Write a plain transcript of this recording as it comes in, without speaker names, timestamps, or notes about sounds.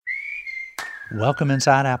Welcome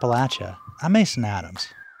inside Appalachia. I'm Mason Adams.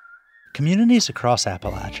 Communities across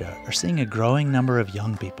Appalachia are seeing a growing number of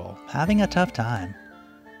young people having a tough time.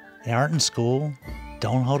 They aren't in school,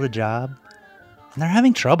 don't hold a job, and they're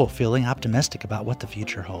having trouble feeling optimistic about what the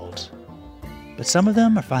future holds. But some of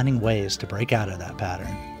them are finding ways to break out of that pattern.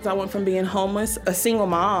 I went from being homeless, a single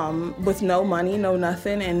mom with no money, no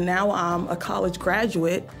nothing, and now I'm a college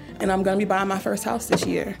graduate, and I'm going to be buying my first house this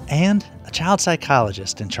year. And a child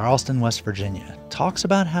psychologist in Charleston, West Virginia, talks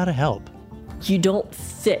about how to help. You don't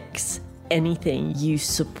fix anything. You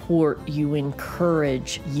support, you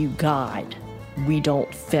encourage, you guide. We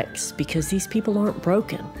don't fix because these people aren't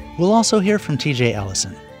broken. We'll also hear from TJ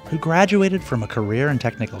Ellison, who graduated from a career and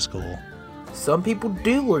technical school. Some people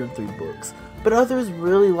do learn through books, but others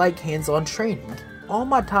really like hands-on training. All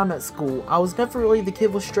my time at school, I was never really the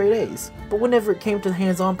kid with straight A's, but whenever it came to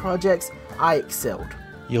hands-on projects, I excelled.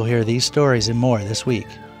 You'll hear these stories and more this week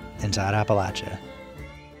inside Appalachia.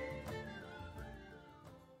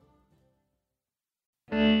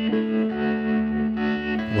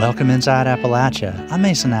 Welcome inside Appalachia. I'm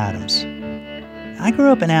Mason Adams. I grew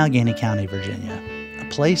up in Allegheny County, Virginia, a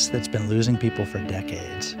place that's been losing people for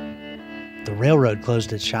decades. The railroad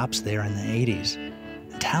closed its shops there in the 80s.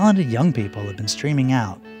 And talented young people have been streaming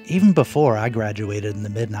out, even before I graduated in the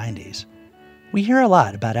mid-90s. We hear a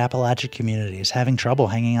lot about Appalachia communities having trouble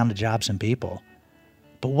hanging on to jobs and people.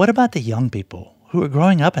 But what about the young people who are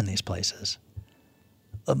growing up in these places?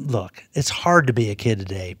 Look, it's hard to be a kid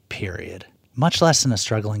today, period, much less in a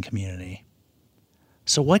struggling community.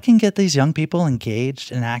 So what can get these young people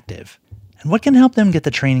engaged and active? And what can help them get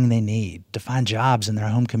the training they need to find jobs in their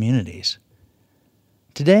home communities?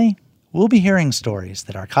 Today, we'll be hearing stories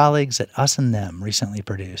that our colleagues at Us and Them recently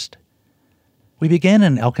produced. We begin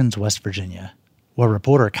in Elkins, West Virginia, where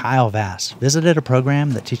reporter Kyle Vass visited a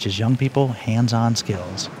program that teaches young people hands-on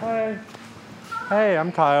skills. Hi. Hey,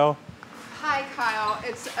 I'm Kyle. Hi, Kyle.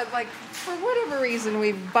 It's for whatever reason,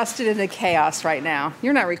 we've busted into chaos right now.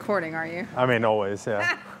 You're not recording, are you? I mean, always,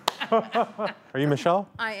 yeah. Are you Michelle?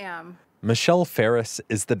 I am. Michelle Ferris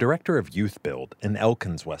is the director of Youth Build in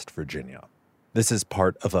Elkins, West Virginia. This is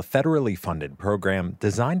part of a federally funded program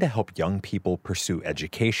designed to help young people pursue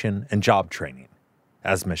education and job training.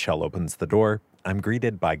 As Michelle opens the door, I'm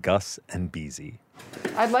greeted by Gus and Beezy.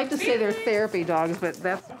 I'd like to say they're therapy dogs, but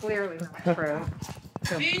that's clearly not true.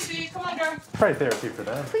 Beezy, come on, girl. Try therapy for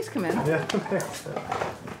that. Please come in. Yeah, thanks.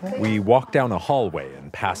 We walk down a hallway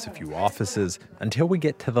and pass a few offices until we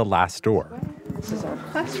get to the last door. This is our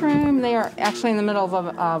classroom. They are actually in the middle of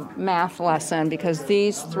a math lesson because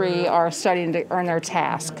these three are studying to earn their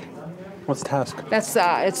task. What's task? That's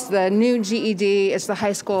it's the new GED. It's the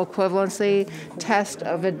high school equivalency test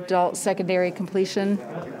of adult secondary completion.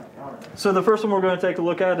 So the first one we're going to take a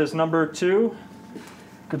look at is number 2.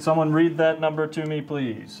 Could someone read that number to me,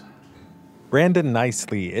 please? Brandon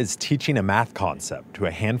Nicely is teaching a math concept to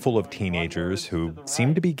a handful of teenagers who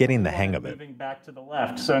seem to be getting the hang of it. Moving back to the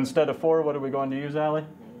left. So instead of 4, what are we going to use, Allie?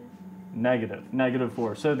 Negative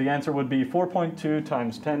 4. So the answer would be 4.2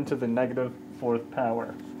 times 10 to the negative 4th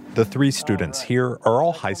power. The 3 students here are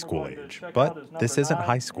all high school age, but this isn't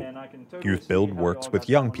high school. Youth Build works with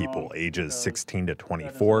young people ages 16 to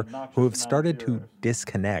 24 who have started to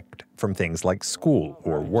disconnect from things like school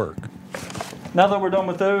or work. Now that we're done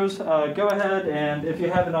with those, go ahead and, if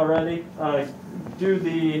you haven't already, do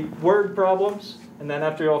the word problems. And then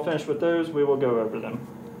after you're all finished with those, we will go over them.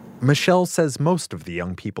 Michelle says most of the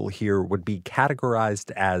young people here would be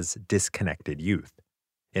categorized as disconnected youth.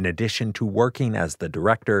 In addition to working as the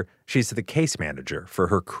director, she's the case manager for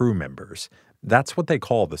her crew members. That's what they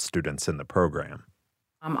call the students in the program.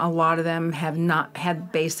 A lot of them have not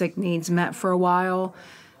had basic needs met for a while.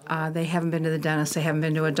 They haven't been to the dentist. They haven't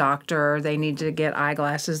been to a doctor. They need to get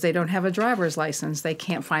eyeglasses. They don't have a driver's license. They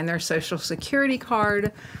can't find their social security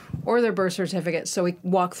card or their birth certificate. So we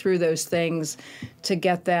walk through those things to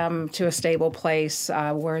get them to a stable place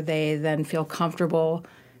where they then feel comfortable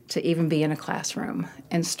to even be in a classroom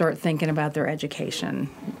and start thinking about their education,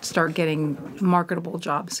 start getting marketable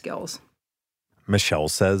job skills. Michelle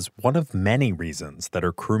says one of many reasons that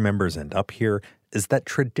her crew members end up here is that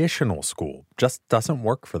traditional school just doesn't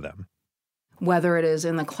work for them. Whether it is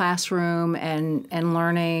in the classroom and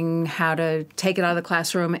learning how to take it out of the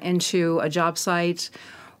classroom into a job site,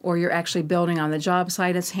 or you're actually building on the job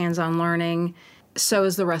site, it's hands-on learning. So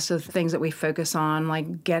is the rest of the things that we focus on,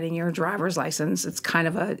 like getting your driver's license. It's kind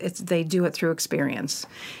of they do it through experience.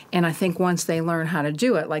 And I think once they learn how to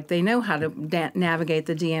do it, like they know how to navigate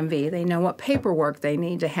the DMV, they know what paperwork they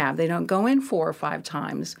need to have. They don't go in 4 or 5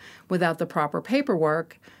 times without the proper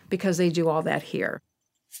paperwork because they do all that here.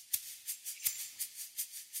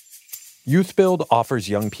 Youth Build offers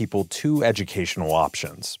young people two educational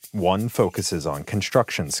options. One focuses on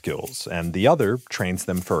construction skills, and the other trains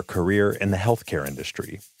them for a career in the healthcare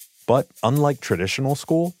industry. But unlike traditional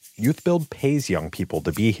school, Youth Build pays young people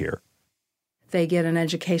to be here. They get an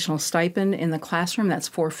educational stipend in the classroom. That's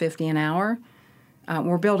 $4.50 an hour.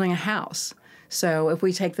 We're building a house. So if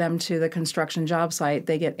we take them to the construction job site,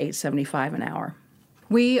 they get $8.75 an hour.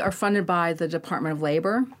 We are funded by the Department of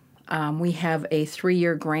Labor. We have a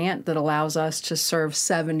 3-year grant that allows us to serve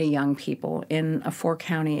 70 young people in a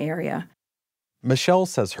 4-county area. Michelle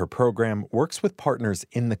says her program works with partners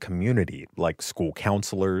in the community, like school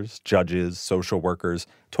counselors, judges, social workers,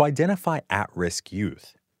 to identify at-risk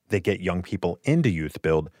youth. They get young people into Youth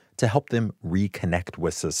Build to help them reconnect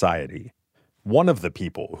with society. One of the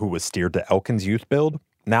people who was steered to Elkins Youth Build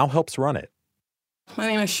now helps run it. My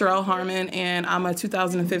name is Sherelle Harmon, and I'm a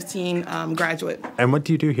 2015 graduate. And what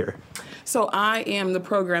do you do here? So I am the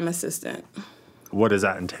program assistant. What does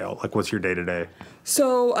that entail? Like, what's your day-to-day?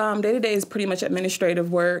 So day-to-day is pretty much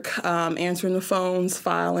administrative work, answering the phones,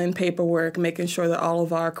 filing paperwork, making sure that all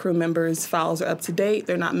of our crew members' files are up to date,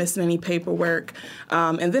 they're not missing any paperwork,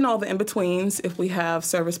 and then all the in-betweens, if we have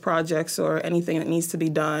service projects or anything that needs to be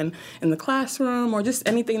done in the classroom or just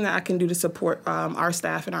anything that I can do to support our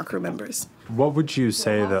staff and our crew members. What would you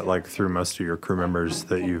say that, like, through most of your crew members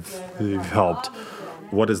that you've helped,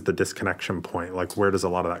 what is the disconnection point? Like, where does a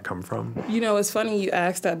lot of that come from? You know, it's funny you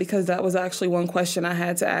asked that because that was actually one question I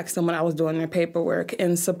had to ask them when I was doing their paperwork.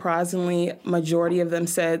 And surprisingly, majority of them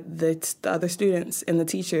said that the other students and the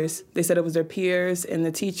teachers, they said it was their peers and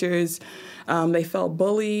the teachers. They felt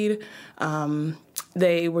bullied.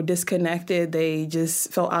 They were disconnected. They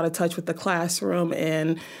just felt out of touch with the classroom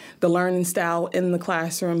and the learning style in the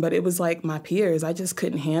classroom. But it was like my peers. I just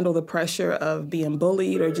couldn't handle the pressure of being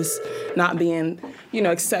bullied or just not being,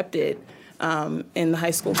 accepted in the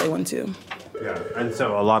high school they went to. Yeah, and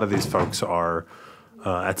so a lot of these folks are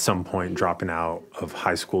at some point dropping out of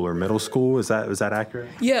high school or middle school. Is that accurate?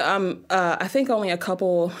 Yeah, I think only a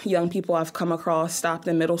couple young people I've come across stopped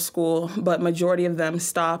in middle school, but majority of them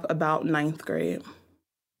stop about 9th grade.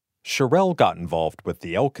 Sherelle got involved with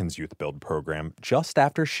the Elkins Youth Build program just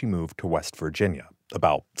after she moved to West Virginia,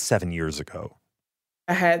 about 7 years ago.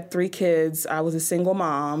 I had 3 kids. I was a single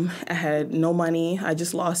mom. I had no money. I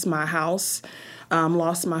just lost my house,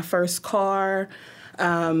 lost my first car,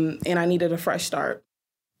 and I needed a fresh start.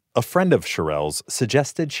 A friend of Sherelle's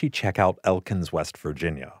suggested she check out Elkins, West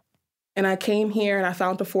Virginia. And I came here and I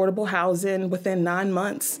found affordable housing within 9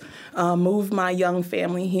 months, moved my young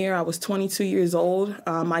family here. I was 22 years old.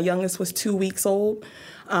 My youngest was 2 weeks old.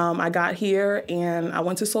 I got here and I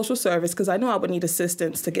went to social service because I knew I would need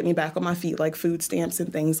assistance to get me back on my feet, like food stamps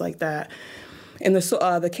and things like that. And the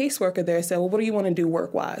caseworker there said, well, what do you want to do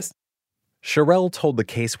work-wise? Sherelle told the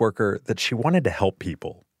caseworker that she wanted to help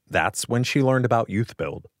people. That's when she learned about Youth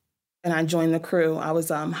Build. And I joined the crew. I was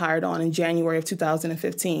hired on in January of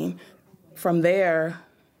 2015. From there,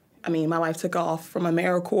 my life took off from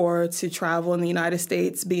AmeriCorps to travel in the United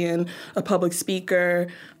States, being a public speaker,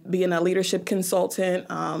 being a leadership consultant,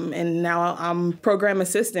 and now I'm program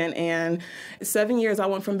assistant. And 7 years, I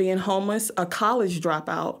went from being homeless, a college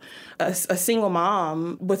dropout, a single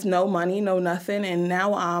mom with no money, no nothing, and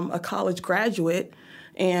now I'm a college graduate.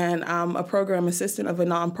 And I'm a program assistant of a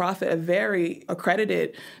nonprofit, a very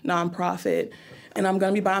accredited nonprofit. And I'm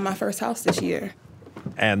going to be buying my first house this year.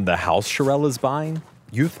 And the house Sherelle is buying,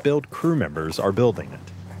 Youth Build crew members are building it.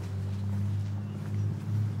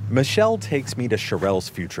 Michelle takes me to Sherelle's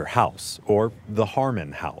future house, or the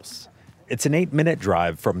Harmon House. It's an 8-minute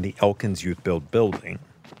drive from the Elkins Youth Build building.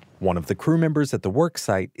 One of the crew members at the work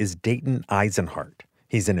site is Dayton Eisenhart.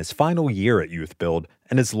 He's in his final year at Youth Build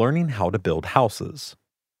and is learning how to build houses.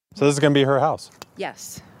 So this is going to be her house?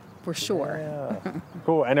 Yes, for sure. Yeah.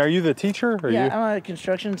 Cool. And are you the teacher? I'm a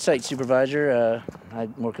construction site supervisor.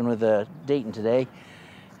 I'm working with Dayton today.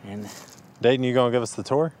 And Dayton, you going to give us the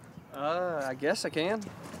tour? I guess I can.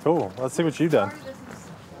 Cool. Let's see what you've done.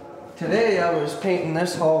 Today I was painting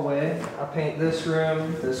this hallway. I paint this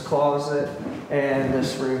room, this closet, and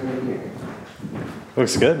this room in here.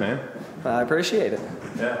 Looks good, man. I appreciate it.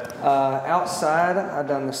 Yeah. Outside, I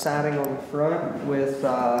done the siding on the front with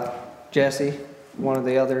Jesse, one of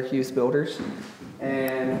the other youth builders,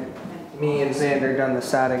 and me and Xander done the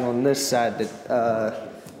siding on this side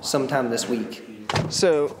sometime this week.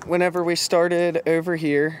 So whenever we started over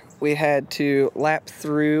here, we had to lap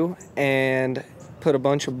through and put a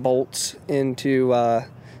bunch of bolts into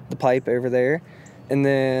the pipe over there, and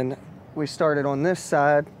then we started on this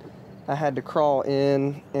side. I had to crawl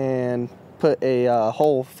in and put a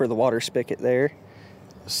hole for the water spigot there.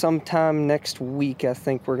 Sometime next week, I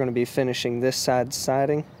think we're going to be finishing this side's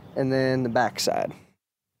siding and then the back side.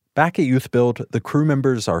 Back at Youth Build, the crew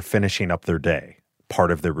members are finishing up their day. Part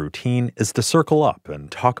of their routine is to circle up and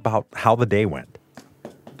talk about how the day went.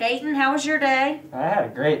 Dayton, how was your day? I had a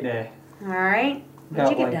great day. All right.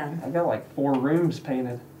 What'd you get done? I got like 4 rooms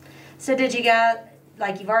painted. So did you get,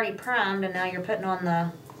 like you've already primed and now you're putting on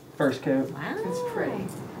the... First coat. Wow. It's pretty.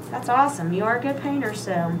 That's awesome. You are a good painter,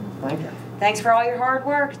 so... Thank you. Thanks for all your hard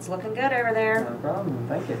work. It's looking good over there. No problem.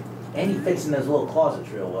 Thank you. And you fixing those little closets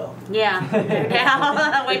real well. Yeah.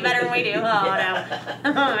 Yeah. Way better than we do. Oh, no.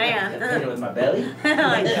 Oh, man. Painted with my belly?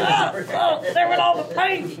 Like, oh, there went all the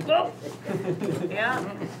paint. Oh. Yeah.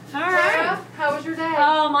 All right. Sarah, how was your day?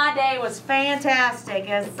 Oh, my day was fantastic.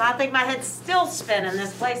 I think my head's still spinning.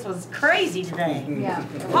 This place was crazy today. Yeah.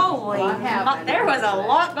 Holy, there was a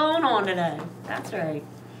lot going on today. That's right.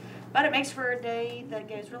 But it makes for a day that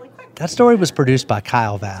goes really quick. That story was produced by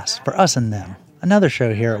Kyle Vass for Us and Them, another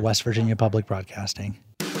show here at West Virginia Public Broadcasting.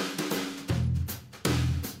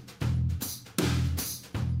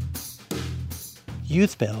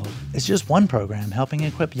 Youth Build is just one program helping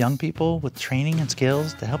equip young people with training and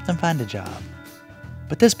skills to help them find a job.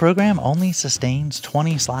 But this program only sustains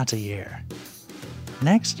 20 slots a year.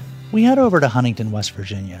 Next, we head over to Huntington, West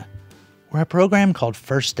Virginia, where a program called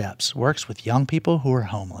First Steps works with young people who are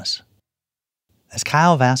homeless. As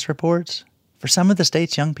Kyle Vass reports, for some of the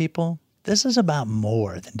state's young people, this is about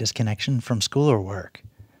more than disconnection from school or work.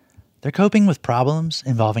 They're coping with problems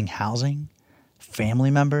involving housing,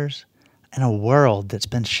 family members, and a world that's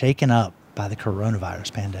been shaken up by the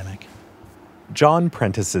coronavirus pandemic. John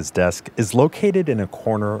Prentice's desk is located in a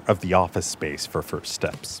corner of the office space for First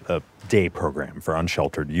Steps, a day program for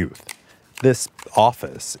unsheltered youth. This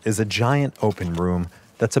office is a giant open room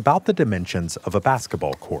that's about the dimensions of a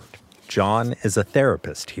basketball court. John is a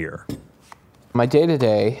therapist here. My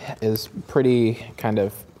day-to-day is pretty kind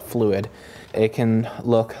of fluid. It can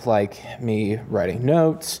look like me writing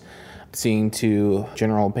notes, seeing to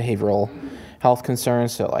general behavioral health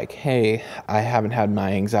concerns. So like, hey, I haven't had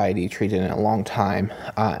my anxiety treated in a long time,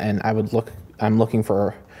 and I'm looking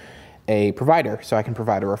for a provider so I can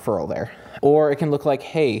provide a referral there. Or it can look like,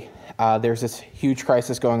 hey, there's this huge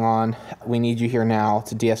crisis going on. We need you here now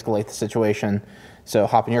to de-escalate the situation. So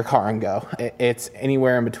hop in your car and go. It's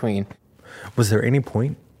anywhere in between. Was there any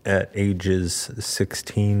point at ages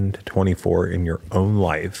 16 to 24 in your own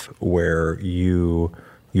life where you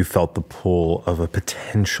felt the pull of a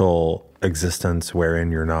potential existence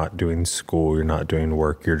wherein you're not doing school, you're not doing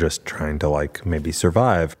work, you're just trying to like maybe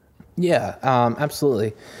survive? Yeah,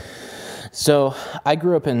 absolutely. So I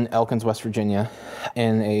grew up in Elkins, West Virginia,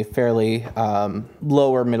 in a fairly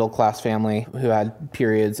lower middle class family who had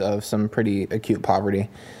periods of some pretty acute poverty.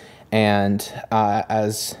 And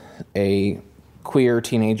as a queer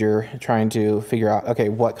teenager trying to figure out, okay,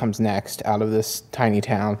 what comes next out of this tiny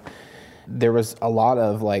town, there was a lot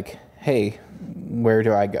of like, hey, where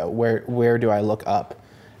do I go? Where do I look up?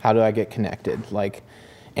 How do I get connected? Like,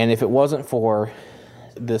 and if it wasn't for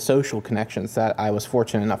the social connections that I was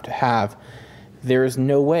fortunate enough to have, there is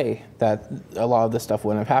no way that a lot of this stuff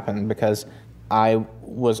wouldn't have happened, because I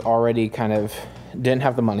was already didn't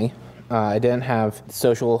have the money. I didn't have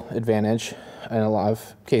social advantage in a lot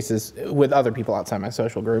of cases with other people outside my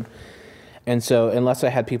social group. And so unless I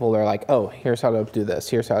had people that are like, oh, here's how to do this,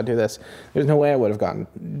 here's how to do this, there's no way I would have gotten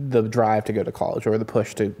the drive to go to college or the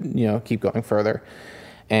push to, keep going further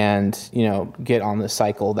and, get on this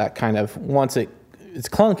cycle that kind of, it's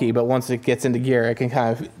clunky, but once it gets into gear, it can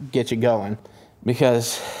kind of get you going.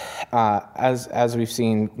 Because as we've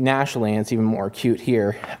seen nationally, and it's even more acute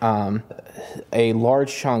here, a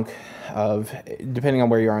large chunk of, depending on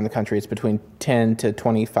where you are in the country, it's between 10 to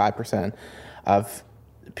 25% of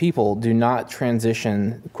people do not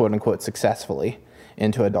transition, quote unquote, successfully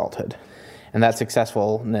into adulthood. And that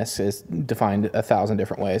successfulness is defined 1,000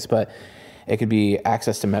 different ways, but it could be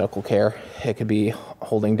access to medical care. It could be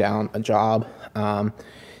holding down a job.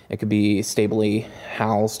 It could be stably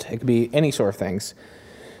housed. It could be any sort of things.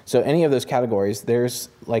 So any of those categories, there's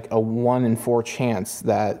like a 1 in 4 chance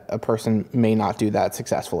that a person may not do that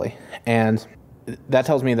successfully. And that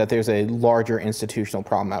tells me that there's a larger institutional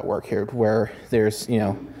problem at work here, where there's,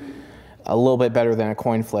 a little bit better than a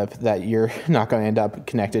coin flip that you're not going to end up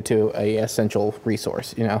connected to a essential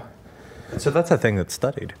resource, So that's a thing that's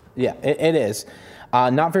studied. Yeah, it is.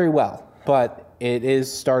 Not very well, but it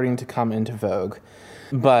is starting to come into vogue.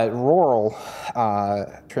 But rural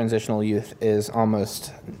transitional youth there's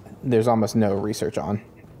almost no research on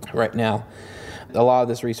right now. A lot of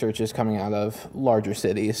this research is coming out of larger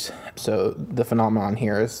cities, so the phenomenon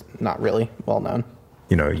here is not really well known.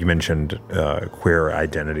 You know, you mentioned queer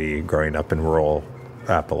identity growing up in rural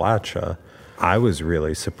Appalachia. I was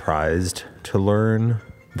really surprised to learn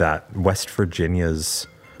that West Virginia's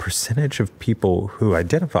percentage of people who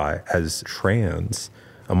identify as trans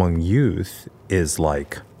among youth is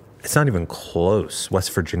like, it's not even close.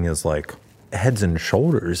 West Virginia's like heads and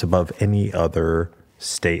shoulders above any other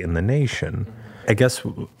state in the nation. I guess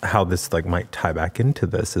how this like might tie back into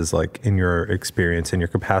this is like in your experience, in your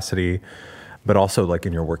capacity, but also like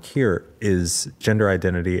in your work here, is gender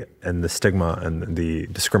identity and the stigma and the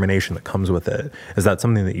discrimination that comes with it. Is that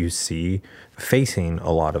something that you see facing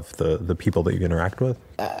a lot of the people that you interact with?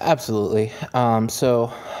 Absolutely.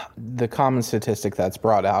 So the common statistic that's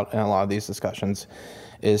brought out in a lot of these discussions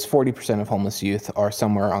is 40% of homeless youth are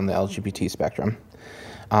somewhere on the LGBT spectrum.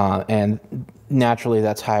 And naturally,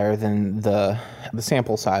 that's higher than the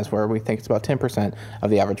sample size, where we think it's about 10%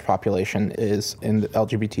 of the average population is in the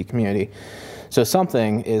LGBT community. So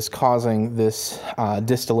something is causing this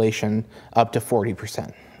distillation up to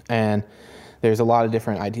 40%. And there's a lot of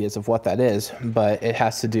different ideas of what that is, but it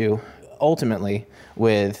has to do ultimately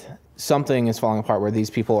with something is falling apart where these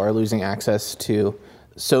people are losing access to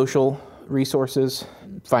social resources,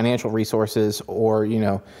 financial resources, or,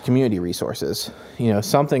 community resources.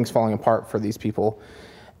 Something's falling apart for these people,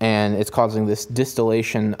 and it's causing this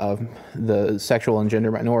distillation of the sexual and gender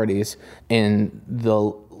minorities in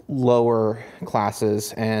the lower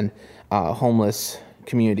classes and homeless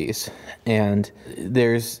communities. And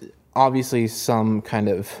there's obviously some kind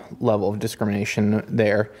of level of discrimination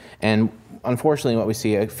there. And unfortunately, what we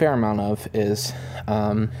see a fair amount of is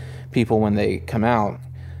people, when they come out,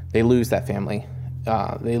 they lose that family.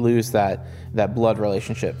 They lose that blood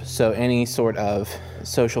relationship. So any sort of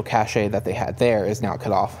social cachet that they had there is now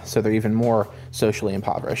cut off. So they're even more socially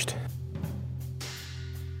impoverished.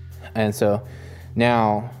 And so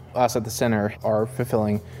now us at the center are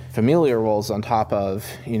fulfilling familial roles on top of,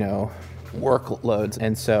 workloads.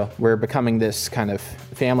 And so we're becoming this kind of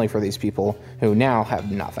family for these people who now have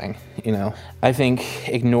nothing, I think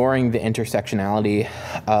ignoring the intersectionality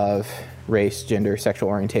of race, gender, sexual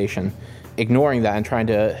orientation, ignoring that and trying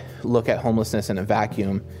to look at homelessness in a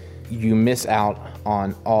vacuum, you miss out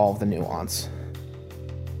on all of the nuance.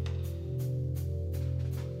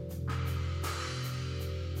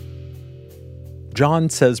 John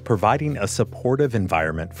says providing a supportive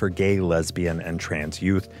environment for gay, lesbian, and trans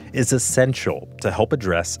youth is essential to help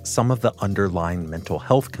address some of the underlying mental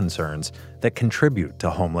health concerns that contribute to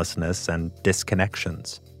homelessness and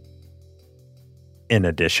disconnections. In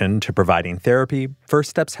addition to providing therapy, First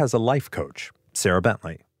Steps has a life coach, Sarah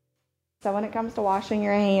Bentley. So when it comes to washing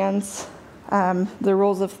your hands, the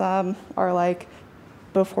rules of thumb are like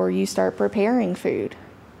before you start preparing food,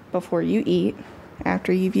 before you eat,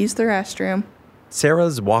 after you've used the restroom.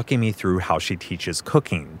 Sarah's walking me through how she teaches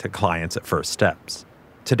cooking to clients at First Steps.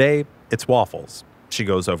 Today, it's waffles. She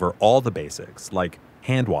goes over all the basics, like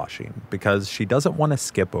hand washing, because she doesn't want to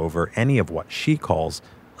skip over any of what she calls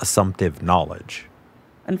assumptive knowledge.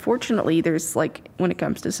 Unfortunately, there's when it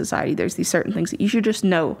comes to society, there's these certain things that you should just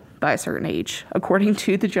know by a certain age, according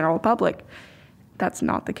to the general public. That's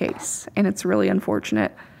not the case, and it's really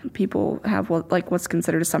unfortunate. People have what's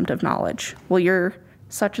considered assumptive knowledge. Well, you're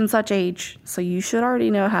such and such age, so you should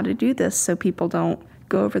already know how to do this, so people don't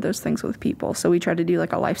go over those things with people. So we try to do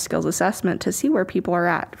a life skills assessment to see where people are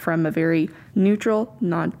at from a very neutral,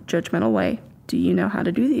 non-judgmental way. Do you know how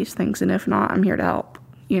to do these things? And if not, I'm here to help,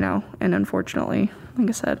 and unfortunately, like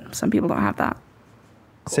I said, some people don't have that.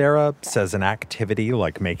 Sarah says an activity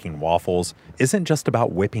like making waffles isn't just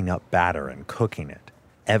about whipping up batter and cooking it.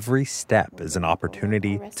 Every step is an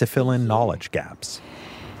opportunity to fill in knowledge gaps.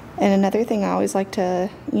 And another thing I always like to,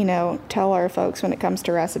 tell our folks when it comes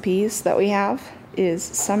to recipes that we have is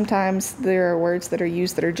sometimes there are words that are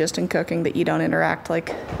used that are just in cooking that you don't interact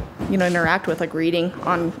with reading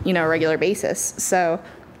on, a regular basis. So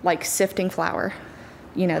like sifting flour.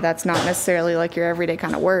 That's not necessarily your everyday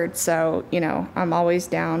kind of word. So, I'm always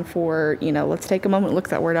down for, let's take a moment, look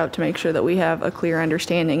that word up to make sure that we have a clear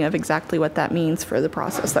understanding of exactly what that means for the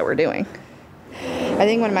process that we're doing. I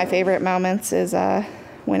think one of my favorite moments is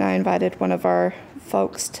when I invited one of our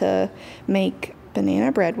folks to make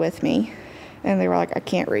banana bread with me, and they were like, I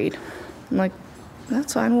can't read. I'm like,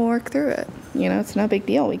 that's fine, we'll work through it. It's no big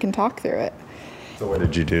deal, we can talk through it. So what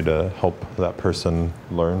did you do to help that person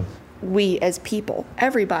learn? We as people,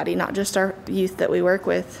 everybody, not just our youth that we work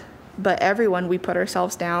with, but everyone, we put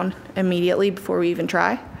ourselves down immediately before we even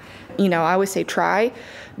try. I always say try,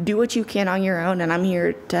 do what you can on your own, and I'm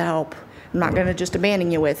here to help. I'm not going to just abandon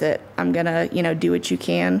you with it. I'm going to, do what you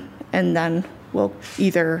can, and then we'll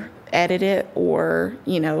either edit it or,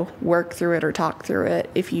 work through it or talk through it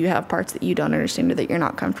if you have parts that you don't understand or that you're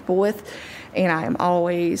not comfortable with. And I am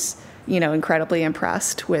always, incredibly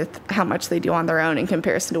impressed with how much they do on their own in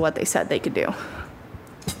comparison to what they said they could do.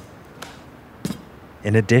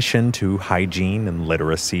 In addition to hygiene and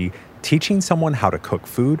literacy, teaching someone how to cook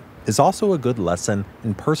food is also a good lesson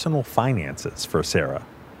in personal finances for Sarah.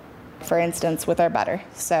 For instance, with our butter.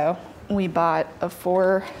 So we bought a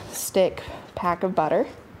 4-stick pack of butter,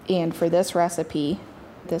 and for this recipe,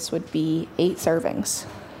 this would be 8 servings.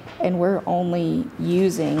 And we're only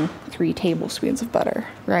using 3 tablespoons of butter,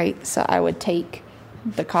 right? So I would take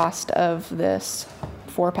the cost of this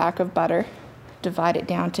 4-pack of butter, divide it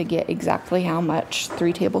down to get exactly how much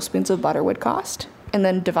 3 tablespoons of butter would cost, and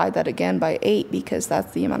then divide that again by 8 because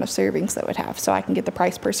that's the amount of servings that would have. So I can get the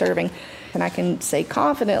price per serving, and I can say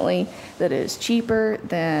confidently that it is cheaper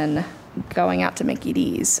than going out to Mickey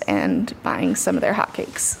D's and buying some of their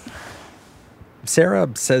hotcakes. Sarah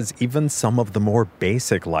says even some of the more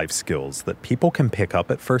basic life skills that people can pick up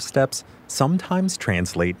at First Steps sometimes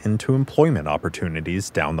translate into employment opportunities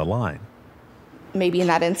down the line. Maybe in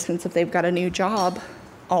that instance, if they've got a new job,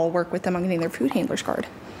 I'll work with them on getting their food handler's card,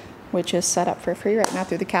 which is set up for free right now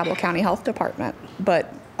through the Cabell County Health Department.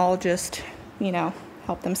 But I'll just,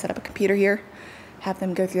 help them set up a computer here, have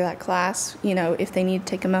them go through that class. If they need to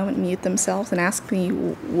take a moment and mute themselves and ask me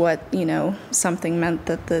what, something meant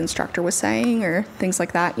that the instructor was saying or things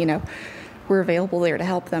like that, we're available there to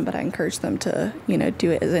help them, but I encourage them to,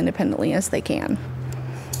 do it as independently as they can.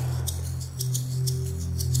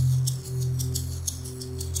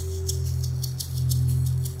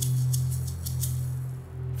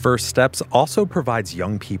 First Steps also provides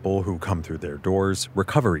young people who come through their doors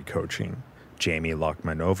recovery coaching. Jamie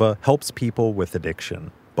Lochmanova helps people with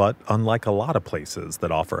addiction. But unlike a lot of places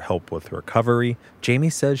that offer help with recovery, Jamie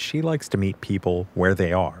says she likes to meet people where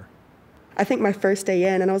they are. I think my first day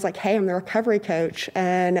in, and I was like, hey, I'm the recovery coach,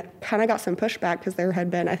 and kind of got some pushback because there had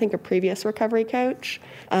been, I think, a previous recovery coach,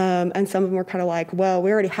 and some of them were kind of like, well,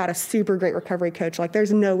 we already had a super great recovery coach. Like,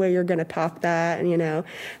 there's no way you're going to top that, and, And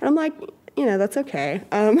I'm like, that's okay.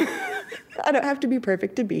 I don't have to be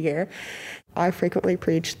perfect to be here. I frequently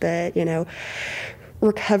preach that,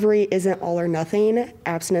 recovery isn't all or nothing.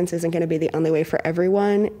 Abstinence isn't going to be the only way for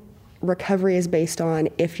everyone. Recovery is based on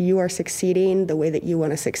if you are succeeding the way that you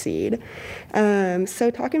want to succeed.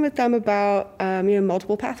 So talking with them about,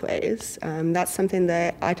 multiple pathways. That's something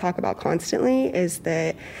that I talk about constantly is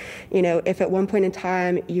that, if at one point in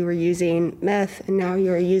time you were using meth and now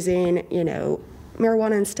you're using,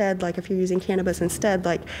 marijuana instead, like if you're using cannabis instead,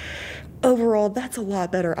 like overall, that's a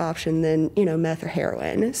lot better option than, meth or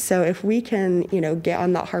heroin. So if we can, get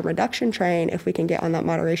on that harm reduction train, if we can get on that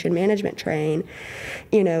moderation management train,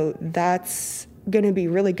 that's going to be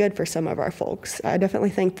really good for some of our folks. I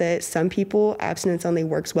definitely think that some people, abstinence only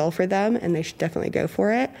works well for them and they should definitely go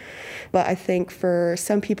for it. But I think for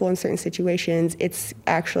some people in certain situations, it's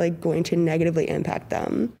actually going to negatively impact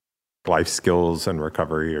them. Life skills and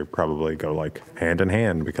recovery are probably go like hand in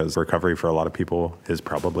hand because recovery for a lot of people is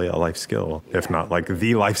probably a life skill, if not like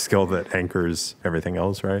the life skill that anchors everything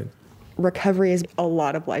else, right? Recovery is a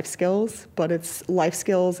lot of life skills, but it's life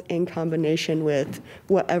skills in combination with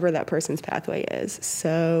whatever that person's pathway is.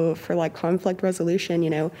 So for like conflict resolution,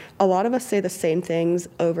 a lot of us say the same things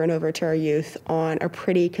over and over to our youth on a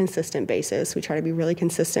pretty consistent basis. We try to be really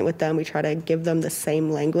consistent with them. We try to give them the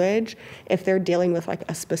same language. If they're dealing with like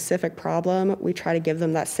a specific problem, we try to give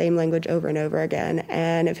them that same language over and over again.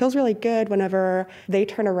 And it feels really good whenever they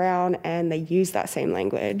turn around and they use that same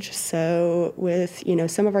language. So with,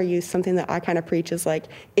 some of our youth, something that I kind of preach is like,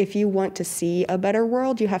 if you want to see a better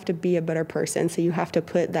world, you have to be a better person. So you have to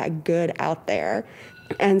put that good out there.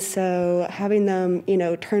 And so having them,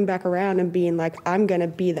 turn back around and being like, I'm going to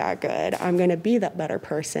be that good. I'm going to be that better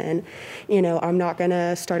person. I'm not going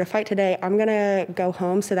to start a fight today. I'm going to go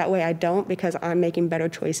home so that way I don't because I'm making better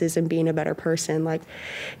choices and being a better person. Like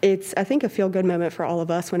it's, I think, a feel-good moment for all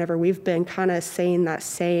of us whenever we've been kind of saying that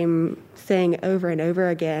same thing over and over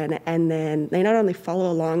again. And then they not only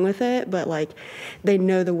follow along with it, but like they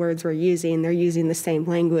know the words we're using. They're using the same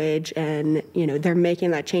language and, they're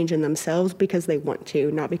making that change in themselves because they want to.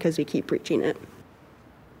 Not because we keep preaching it.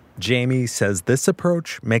 Jamie says this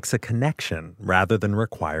approach makes a connection rather than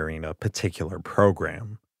requiring a particular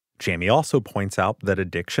program. Jamie also points out that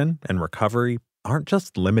addiction and recovery aren't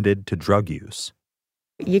just limited to drug use.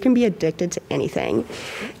 You can be addicted to anything,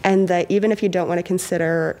 and that even if you don't want to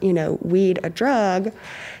consider, weed a drug,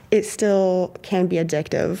 it still can be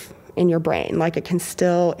addictive in your brain. Like it can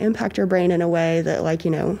still impact your brain in a way that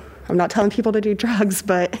I'm not telling people to do drugs,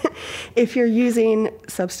 but if you're using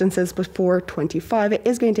substances before 25, it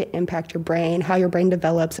is going to impact your brain, how your brain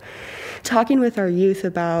develops. Talking with our youth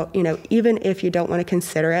about, even if you don't want to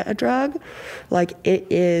consider it a drug, like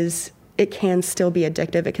it can still be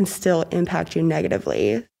addictive. It can still impact you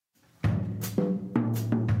negatively.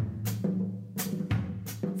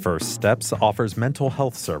 First Steps offers mental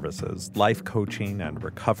health services, life coaching, and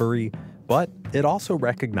recovery, but it also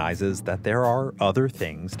recognizes that there are other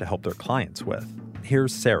things to help their clients with.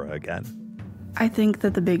 Here's Sarah again. I think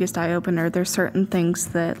that the biggest eye-opener, there's certain things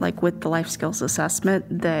that, like with the life skills assessment,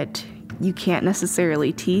 that you can't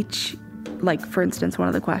necessarily teach. Like, for instance, one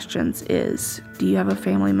of the questions is, do you have a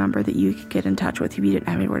family member that you could get in touch with if you didn't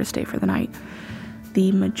have anywhere to stay for the night?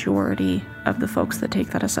 The majority of the folks that take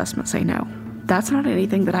that assessment say no. That's not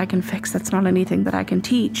anything that I can fix. That's not anything that I can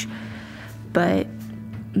teach. But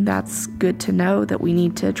that's good to know that we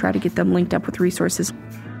need to try to get them linked up with resources.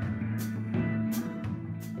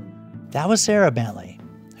 That was Sarah Bentley,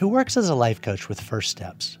 who works as a life coach with First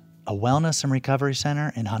Steps, a wellness and recovery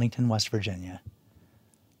center in Huntington, West Virginia.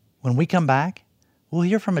 When we come back, we'll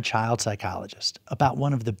hear from a child psychologist about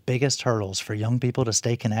one of the biggest hurdles for young people to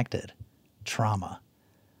stay connected: trauma.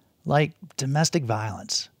 Like domestic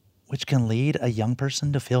violence, which can lead a young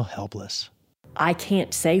person to feel helpless. I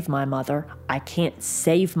can't save my mother. I can't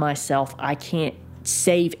save myself. I can't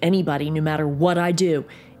save anybody no matter what I do.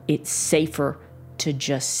 It's safer to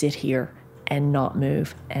just sit here and not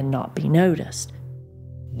move and not be noticed.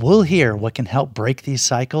 We'll hear what can help break these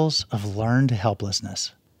cycles of learned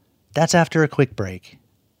helplessness. That's after a quick break.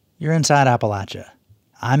 You're Inside Appalachia.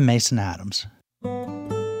 I'm Mason Adams.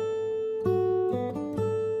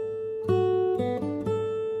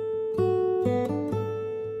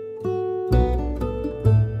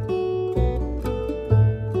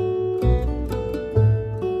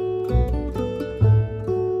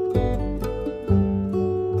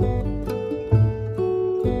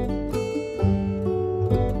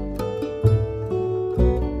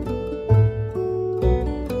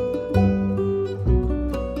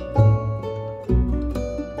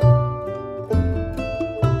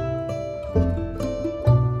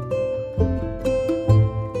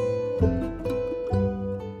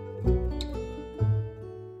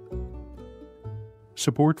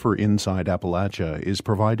 Support for Inside Appalachia is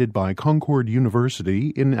provided by Concord University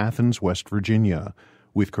in Athens, West Virginia.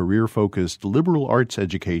 With career-focused liberal arts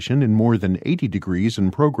education in more than 80 degrees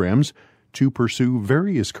and programs to pursue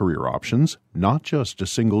various career options, not just a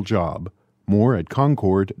single job. More at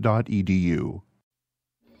concord.edu.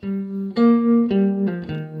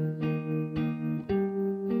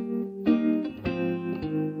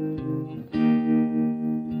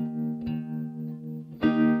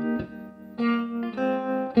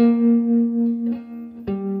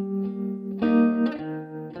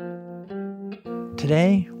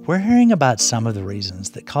 Today, we're hearing about some of the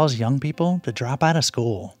reasons that cause young people to drop out of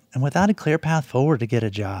school and without a clear path forward to get a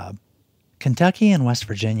job. Kentucky and West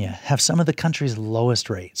Virginia have some of the country's lowest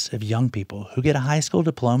rates of young people who get a high school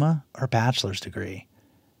diploma or bachelor's degree.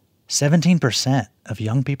 17% of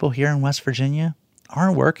young people here in West Virginia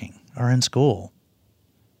aren't working or in school.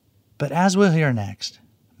 But as we'll hear next,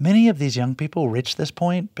 many of these young people reach this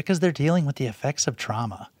point because they're dealing with the effects of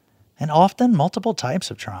trauma, and often multiple types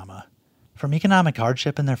of trauma. From economic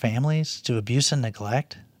hardship in their families to abuse and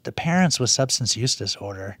neglect to parents with substance use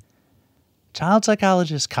disorder. Child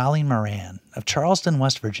psychologist Colleen Moran of Charleston,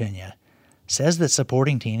 West Virginia, says that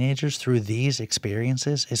supporting teenagers through these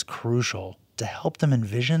experiences is crucial to help them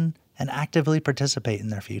envision and actively participate in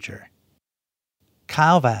their future.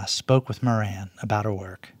 Kyle Vass spoke with Moran about her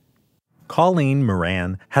work. Colleen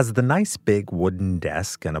Moran has the nice big wooden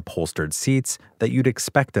desk and upholstered seats that you'd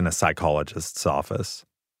expect in a psychologist's office.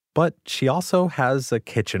 But she also has a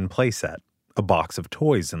kitchen playset, a box of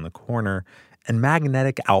toys in the corner, and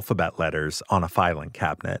magnetic alphabet letters on a filing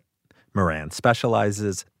cabinet. Moran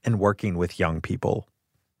specializes in working with young people.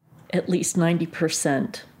 At least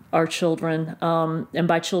 90% are children. And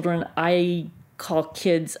by children, I call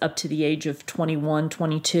kids up to the age of 21,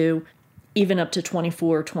 22, even up to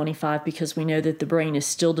 24 or 25, because we know that the brain is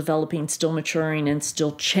still developing, still maturing, and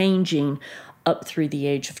still changing up through the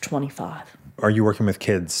age of 25. Are you working with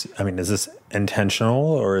kids? I mean, is this intentional,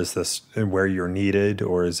 or is this where you're needed,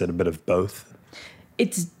 or is it a bit of both?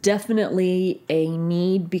 It's definitely a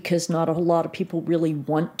need because not a lot of people really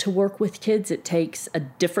want to work with kids. It takes a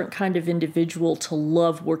different kind of individual to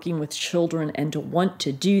love working with children and to want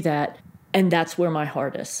to do that. And that's where my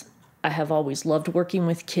heart is. I have always loved working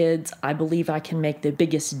with kids. I believe I can make the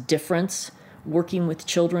biggest difference working with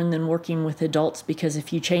children than working with adults, because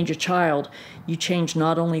if you change a child, you change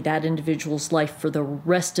not only that individual's life for the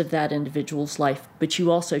rest of that individual's life, but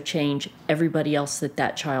you also change everybody else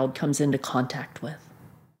that child comes into contact with.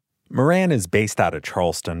 Moran is based out of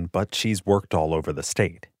Charleston, but she's worked all over the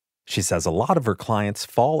state. She says a lot of her clients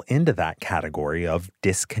fall into that category of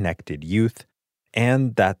disconnected youth,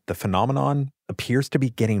 and that the phenomenon appears to be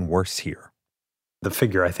getting worse here. The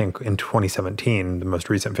figure, I think, in 2017, the most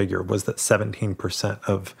recent figure, was that 17%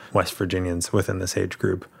 of West Virginians within this age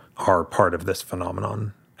group are part of this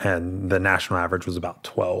phenomenon. And the national average was about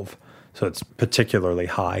 12. So it's particularly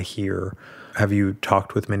high here. Have you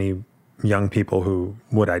talked with many young people who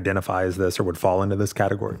would identify as this or would fall into this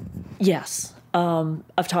category? Yes.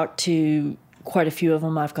 I've talked to quite a few of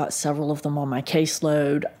them. I've got several of them on my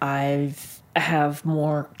caseload. I have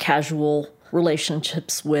more casual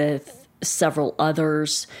relationships with several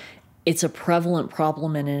others. It's a prevalent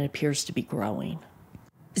problem, and it appears to be growing.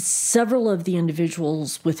 Several of the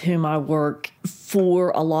individuals with whom I work,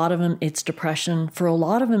 for a lot of them, it's depression. For a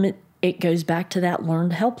lot of them, it goes back to that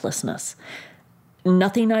learned helplessness.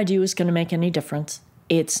 Nothing I do is going to make any difference.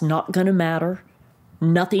 It's not going to matter.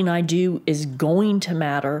 Nothing I do is going to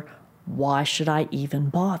matter. Why should I even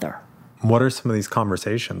bother? What are some of these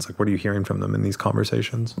conversations? Like, what are you hearing from them in these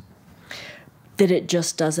conversations? That it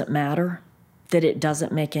just doesn't matter, that it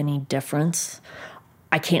doesn't make any difference.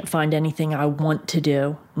 I can't find anything I want to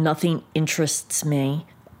do. Nothing interests me.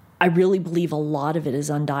 I really believe a lot of it is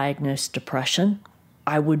undiagnosed depression.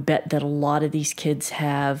 I would bet that a lot of these kids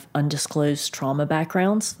have undisclosed trauma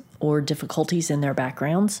backgrounds or difficulties in their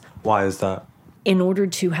backgrounds. Why is that? In order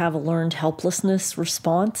to have a learned helplessness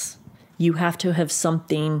response, you have to have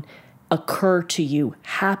something occur to you,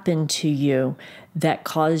 happen to you, that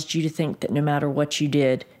caused you to think that no matter what you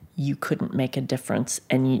did, you couldn't make a difference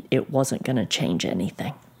and it wasn't going to change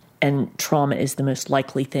anything. And trauma is the most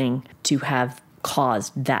likely thing to have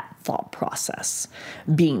caused that thought process.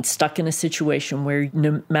 Being stuck in a situation where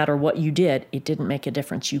no matter what you did, it didn't make a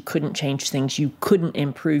difference. You couldn't change things. You couldn't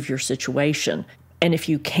improve your situation. And if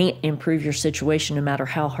you can't improve your situation, no matter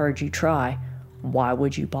how hard you try, why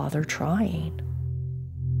would you bother trying?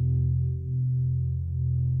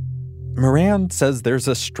 Moran says there's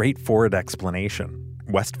a straightforward explanation.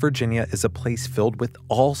 West Virginia is a place filled with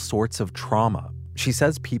all sorts of trauma. She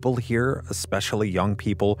says people here, especially young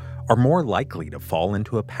people, are more likely to fall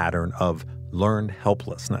into a pattern of learned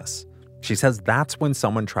helplessness. She says that's when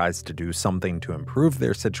someone tries to do something to improve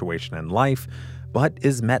their situation in life, but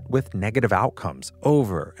is met with negative outcomes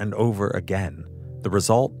over and over again. The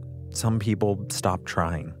result? Some people stop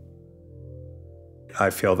trying. I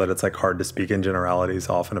feel that it's hard to speak in generalities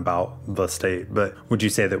often about the state, but would you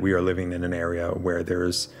say that we are living in an area where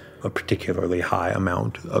there's a particularly high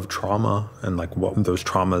amount of trauma, and what those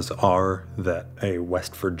traumas are that a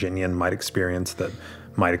West Virginian might experience that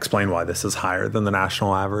might explain why this is higher than the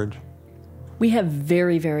national average? We have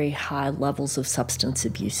very, very high levels of substance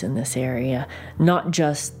abuse in this area, not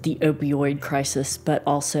just the opioid crisis, but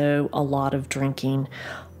also a lot of drinking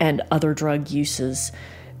and other drug uses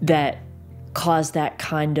that cause that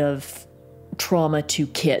kind of trauma to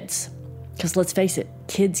kids. Because let's face it,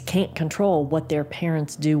 kids can't control what their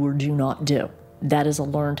parents do or do not do. That is a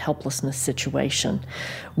learned helplessness situation.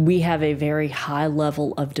 We have a very high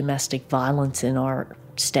level of domestic violence in our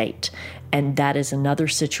state, and that is another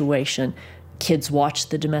situation. Kids watch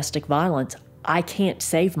the domestic violence. I can't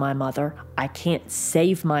save my mother. I can't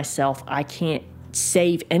save myself. I can't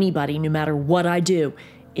save anybody no matter what I do.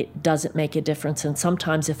 It doesn't make a difference, and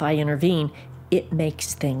sometimes if I intervene, it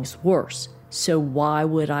makes things worse. So why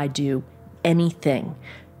would I do anything?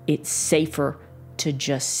 It's safer to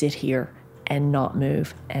just sit here and not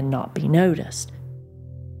move and not be noticed.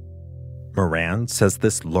 Moran says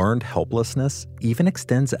this learned helplessness even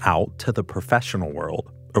extends out to the professional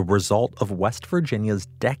world, a result of West Virginia's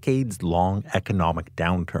decades-long economic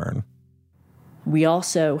downturn. We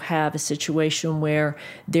also have a situation where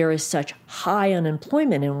there is such high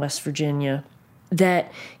unemployment in West Virginia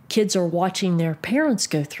that kids are watching their parents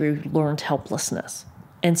go through learned helplessness.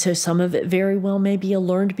 And so some of it very well may be a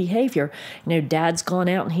learned behavior. Dad's gone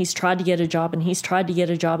out and he's tried to get a job and he's tried to get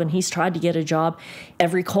a job and he's tried to get a job.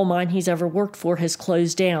 Every coal mine he's ever worked for has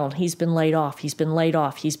closed down. He's been laid off. He's been laid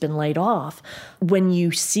off. He's been laid off. When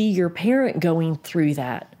you see your parent going through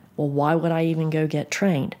that, well, why would I even go get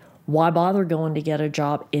trained? Why bother going to get a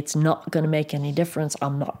job? It's not going to make any difference.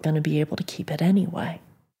 I'm not going to be able to keep it anyway.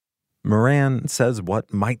 Moran says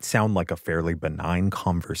what might sound like a fairly benign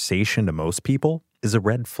conversation to most people is a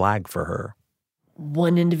red flag for her.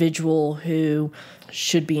 One individual who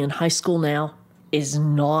should be in high school now is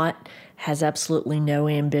not, has absolutely no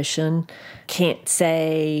ambition, can't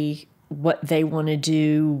say what they want to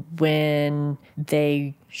do when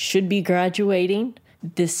they should be graduating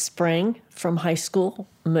this spring from high school.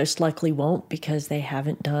 Most likely won't because they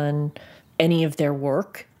haven't done any of their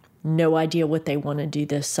work. No idea what they want to do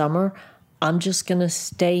this summer. I'm just going to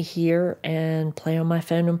stay here and play on my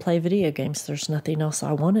phone and play video games. There's nothing else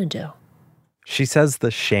I want to do. She says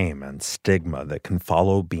the shame and stigma that can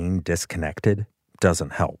follow being disconnected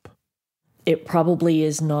doesn't help. It probably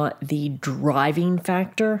is not the driving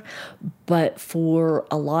factor, but for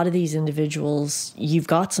a lot of these individuals, you've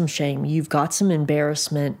got some shame, you've got some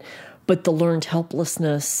embarrassment, but the learned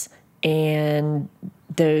helplessness and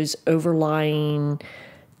those overlying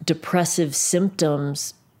depressive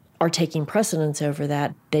symptoms are taking precedence over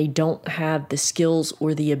that. They don't have the skills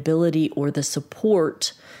or the ability or the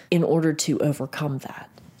support in order to overcome that.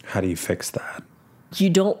 How do you fix that? You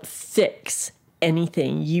don't fix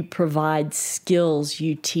anything. You provide skills,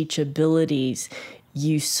 you teach abilities,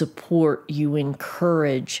 you support, you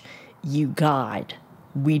encourage, you guide.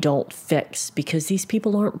 We don't fix because these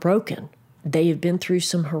people aren't broken. They have been through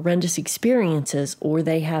some horrendous experiences, or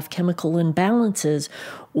they have chemical imbalances,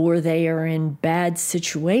 or they are in bad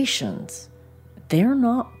situations. They're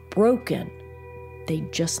not broken. They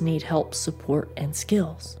just need help, support, and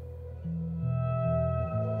skills.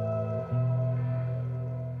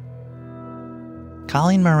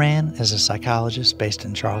 Colleen Moran is a psychologist based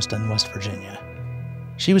in Charleston, West Virginia.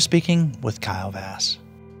 She was speaking with Kyle Vass.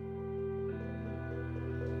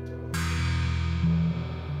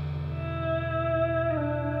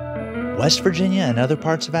 West Virginia and other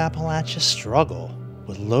parts of Appalachia struggle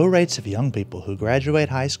with low rates of young people who graduate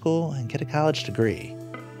high school and get a college degree.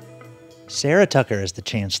 Sarah Tucker is the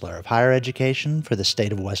Chancellor of Higher Education for the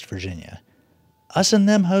state of West Virginia. Us and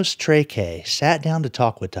Them host Trey Kay sat down to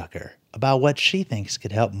talk with Tucker about what she thinks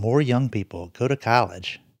could help more young people go to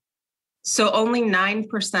college. So only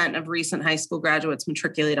 9% of recent high school graduates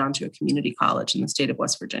matriculate onto a community college in the state of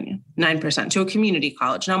West Virginia. 9% to a community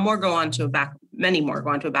college. Now many more go on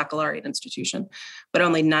to a baccalaureate institution, but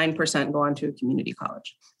only 9% go on to a community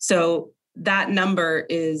college. So that number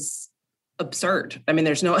is absurd. I mean,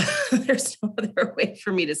 there's no other way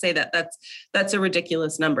for me to say that. That's a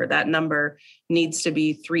ridiculous number. That number needs to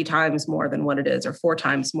be 3 times more than what it is, or 4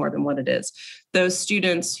 times more than what it is. Those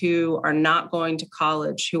students who are not going to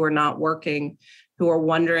college, who are not working, who are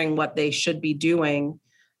wondering what they should be doing,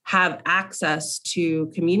 have access to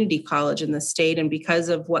community college in the state. And because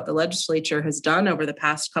of what the legislature has done over the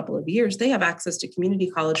past couple of years, they have access to community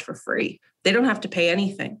college for free. They don't have to pay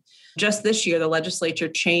anything. Just this year, the legislature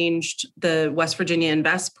changed the West Virginia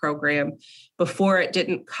Invest program. Before, it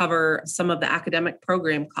didn't cover some of the academic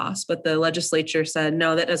program costs, but the legislature said,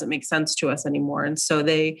 no, that doesn't make sense to us anymore. And so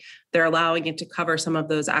they're allowing it to cover some of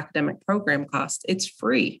those academic program costs. It's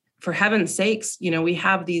free. For heaven's sakes, we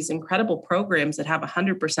have these incredible programs that have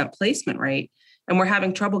 100% placement rate, and we're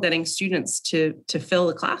having trouble getting students to fill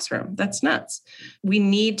the classroom. That's nuts. We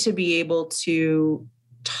need to be able to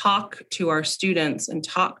talk to our students and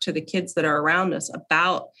talk to the kids that are around us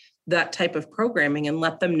about that type of programming and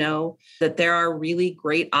let them know that there are really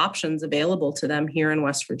great options available to them here in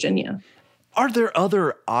West Virginia. Are there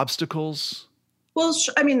other obstacles? Well,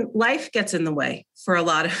 life gets in the way for a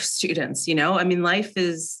lot of students, life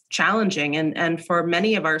is challenging. And for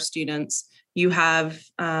many of our students, you have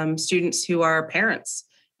students who are parents.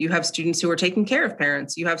 You have students who are taking care of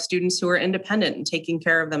parents. You have students who are independent and taking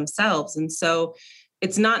care of themselves. And so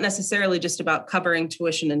it's not necessarily just about covering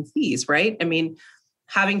tuition and fees, right? I mean,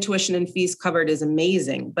 having tuition and fees covered is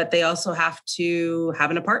amazing, but they also have to have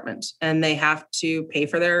an apartment and they have to pay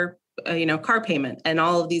for their car payment and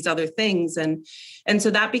all of these other things. And so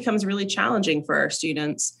that becomes really challenging for our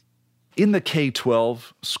students. In the K-12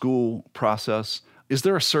 school process, is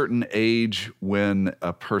there a certain age when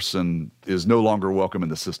a person is no longer welcome in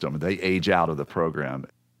the system? They age out of the program?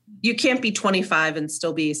 You can't be 25 and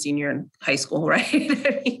still be a senior in high school, right?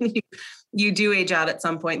 I mean, you do age out at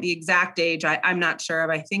some point. The exact age, I'm not sure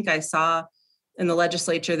of. I think I saw in the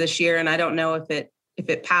legislature this year, and I don't know if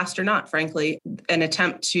it passed or not, frankly, an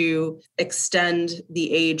attempt to extend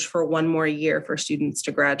the age for one more year for students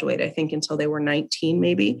to graduate, I think until they were 19,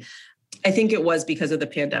 maybe. I think it was because of the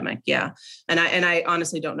pandemic, yeah. And I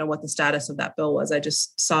honestly don't know what the status of that bill was. I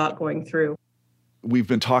just saw it going through. We've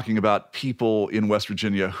been talking about people in West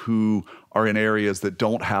Virginia who are in areas that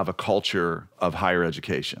don't have a culture of higher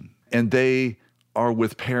education. And they are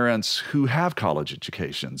with parents who have college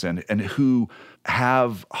educations and who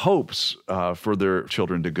have hopes for their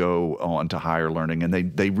children to go on to higher learning, and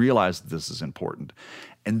they realize that this is important.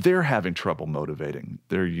 And they're having trouble motivating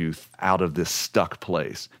their youth out of this stuck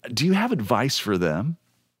place. Do you have advice for them?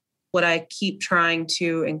 What I keep trying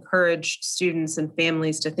to encourage students and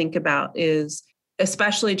families to think about is,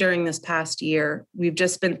 especially during this past year, we've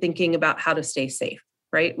just been thinking about how to stay safe,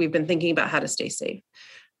 right? We've been thinking about how to stay safe.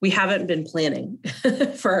 We haven't been planning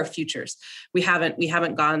for our futures. We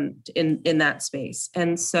haven't gone in that space.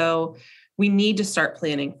 And so we need to start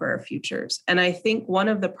planning for our futures. And I think one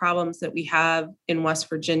of the problems that we have in West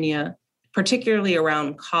Virginia, particularly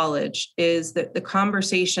around college, is that the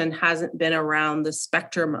conversation hasn't been around the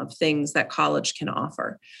spectrum of things that college can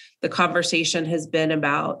offer. The conversation has been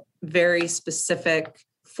about very specific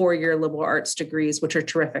four-year liberal arts degrees, which are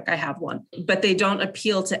terrific. I have one, but they don't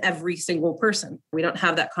appeal to every single person. We don't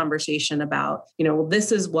have that conversation about, well,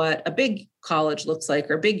 this is what a big college looks like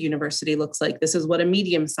or a big university looks like. This is what a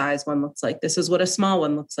medium-sized one looks like. This is what a small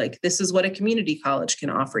one looks like. This is what a community college can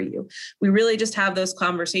offer you. We really just have those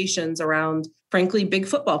conversations around, frankly, big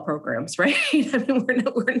football programs, right? I mean,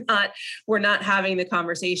 we're not having the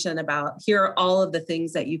conversation about, here are all of the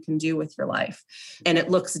things that you can do with your life. And it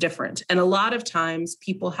looks different. And a lot of times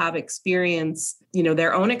people have experience,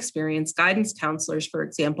 their own experience. Guidance counselors, for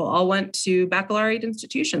example, all went to baccalaureate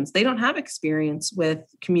institutions. They don't have experience with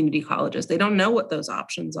community colleges. They don't know what those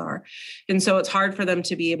options are. And so it's hard for them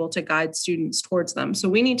to be able to guide students towards them. So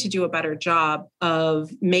we need to do a better job of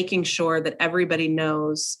making sure that everybody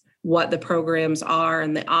knows what the programs are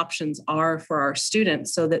and the options are for our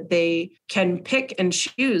students so that they can pick and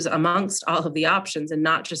choose amongst all of the options and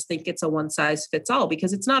not just think it's a one size fits all,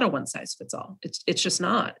 because it's not a one size fits all. It's just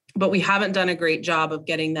not. But we haven't done a great job of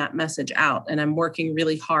getting that message out. And I'm working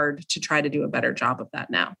really hard to try to do a better job of that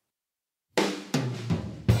now.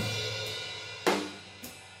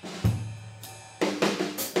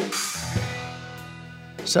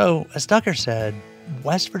 So, as Tucker said,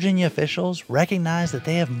 West Virginia officials recognize that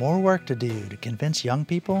they have more work to do to convince young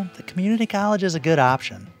people that community college is a good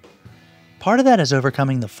option. Part of that is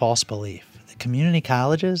overcoming the false belief that community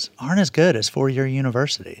colleges aren't as good as four-year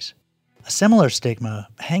universities. A similar stigma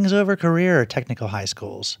hangs over career or technical high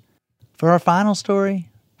schools. For our final story,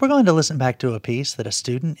 we're going to listen back to a piece that a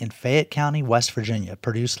student in Fayette County, West Virginia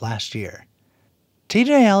produced last year.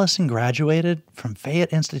 TJ Ellison graduated from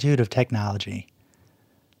Fayette Institute of Technology.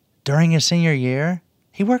 During his senior year,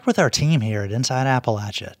 he worked with our team here at Inside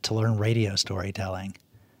Appalachia to learn radio storytelling.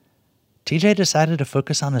 TJ decided to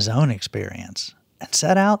focus on his own experience and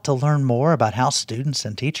set out to learn more about how students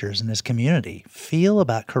and teachers in his community feel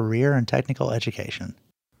about career and technical education.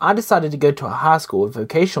 I decided to go to a high school with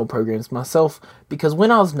vocational programs myself because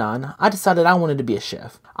when I was 9, I decided I wanted to be a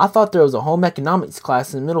chef. I thought there was a home economics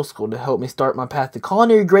class in middle school to help me start my path to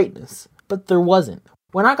culinary greatness, but there wasn't.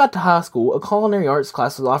 When I got to high school, a culinary arts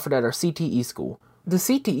class was offered at our CTE school. The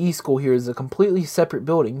CTE school here is a completely separate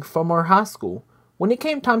building from our high school. When it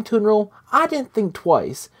came time to enroll, I didn't think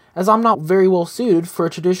twice, as I'm not very well suited for a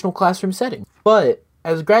traditional classroom setting. But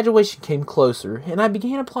as graduation came closer and I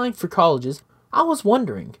began applying for colleges, I was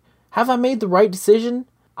wondering, have I made the right decision?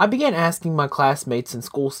 I began asking my classmates and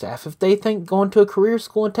school staff if they think going to a career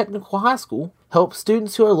school and technical high school helps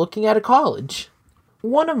students who are looking at a college.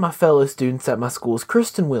 One of my fellow students at my school is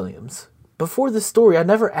Kristen Williams. Before this story, I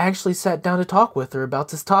never actually sat down to talk with her about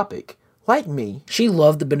this topic. Like me, she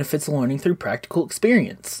loved the benefits of learning through practical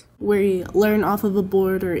experience. We learn off of a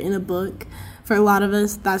board or in a book. For a lot of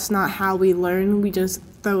us, that's not how we learn. We just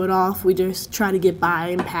throw it off. We just try to get by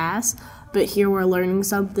and pass. But here we're learning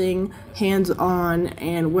something hands-on,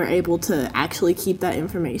 and we're able to actually keep that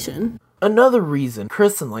information. Another reason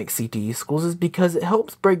Kristen likes CTE schools is because it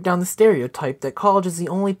helps break down the stereotype that college is the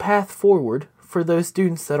only path forward for those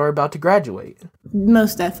students that are about to graduate.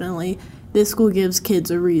 Most definitely. This school gives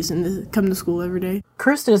kids a reason to come to school every day.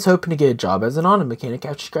 Kristen is hoping to get a job as an auto mechanic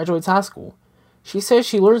after she graduates high school. She says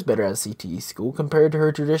she learns better at CTE school compared to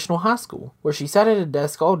her traditional high school, where she sat at a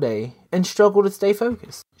desk all day and struggled to stay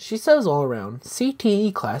focused. She says all around,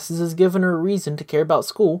 CTE classes has given her a reason to care about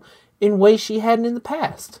school in ways she hadn't in the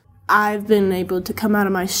past. I've been able to come out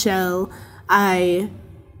of my shell. I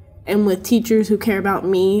am with teachers who care about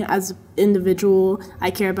me as an individual. I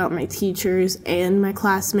care about my teachers and my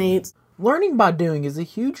classmates. Learning by doing is a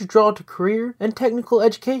huge draw to career and technical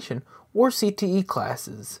education, or CTE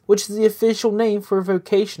classes, which is the official name for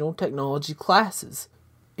vocational technology classes.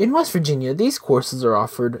 In West Virginia, these courses are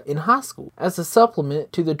offered in high school as a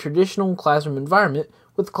supplement to the traditional classroom environment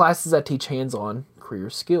with classes that teach hands-on career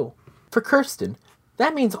skill. For Kirsten,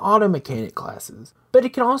 that means auto mechanic classes, but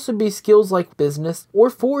it can also be skills like business or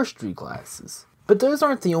forestry classes. But those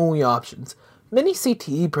aren't the only options. Many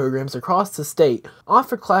CTE programs across the state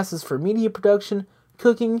offer classes for media production,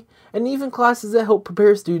 cooking, and even classes that help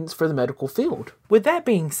prepare students for the medical field. With that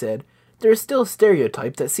being said, there is still a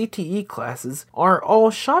stereotype that CTE classes are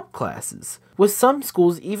all shop classes, with some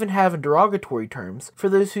schools even having derogatory terms for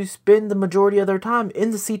those who spend the majority of their time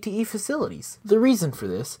in the CTE facilities. The reason for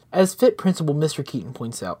this, as FIT Principal Mr. Keaton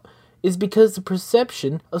points out, is because the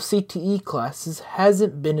perception of CTE classes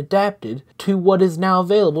hasn't been adapted to what is now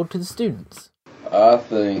available to the students. I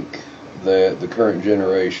think that the current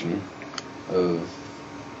generation of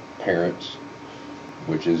parents,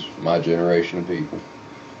 which is my generation of people,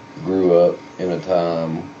 grew up in a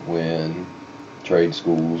time when trade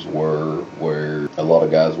schools were where a lot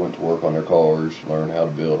of guys went to work on their cars, learned how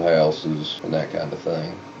to build houses and that kind of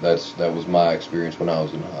thing. That was my experience when I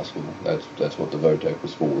was in high school. That's what the VOTEC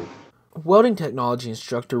was for. Welding technology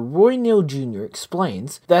instructor Roy Neal Jr.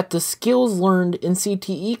 explains that the skills learned in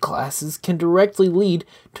CTE classes can directly lead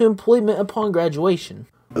to employment upon graduation.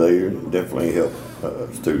 They definitely help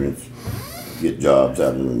students get jobs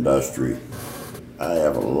out in the industry. I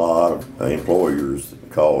have a lot of employers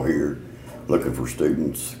that call here looking for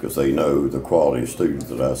students because they know the quality of students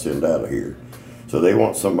that I send out of here. So they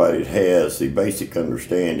want somebody that has the basic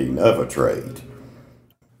understanding of a trade.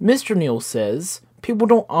 Mr. Neal says people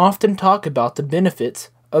don't often talk about the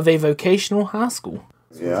benefits of a vocational high school.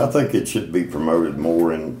 Yeah, I think it should be promoted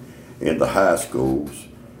more in the high schools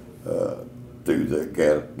through the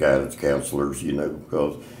guidance counselors,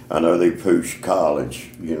 because I know they push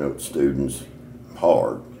college, students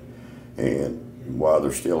hard. And while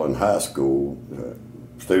they're still in high school,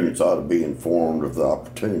 students ought to be informed of the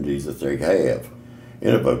opportunities that they have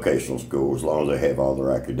in a vocational school as long as they have all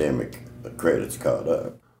their academic credits caught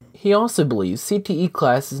up. He also believes CTE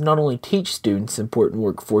classes not only teach students important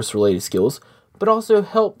workforce-related skills, but also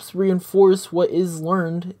helps reinforce what is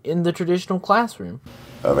learned in the traditional classroom.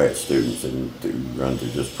 I've had students to run through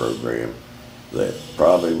this program that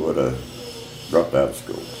probably would have dropped out of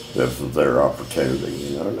school. This was their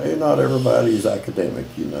opportunity, and not everybody is academic,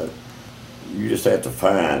 You just have to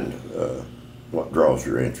find what draws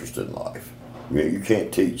your interest in life. You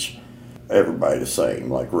can't teach everybody the same,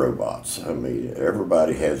 like robots.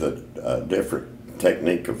 Everybody has a different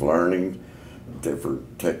technique of learning,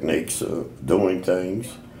 different techniques of doing things,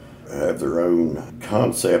 have their own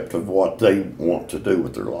concept of what they want to do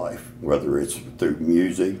with their life, whether it's through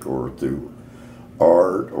music or through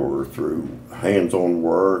art or through hands-on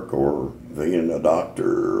work or being a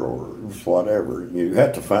doctor or whatever. You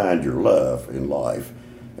have to find your love in life.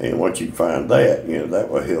 And once you find that, that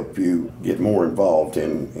will help you get more involved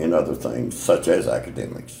in other things, such as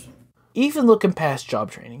academics. Even looking past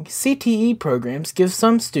job training, CTE programs give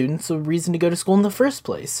some students a reason to go to school in the first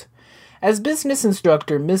place. As business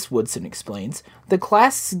instructor Miss Woodson explains, the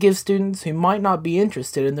classes give students who might not be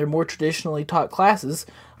interested in their more traditionally taught classes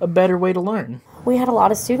a better way to learn. We had a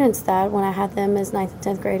lot of students that when I had them as 9th and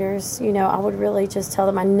 10th graders, I would really just tell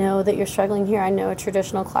them, I know that you're struggling here. I know a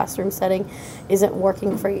traditional classroom setting isn't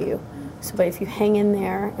working for you. But if you hang in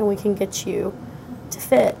there and we can get you to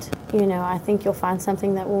fit, I think you'll find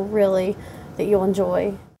something that you'll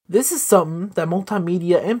enjoy. This is something that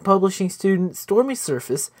multimedia and publishing student Stormy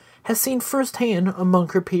Surface has seen firsthand among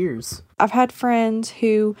her peers. I've had friends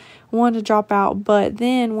who wanted to drop out, but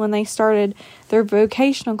then when they started their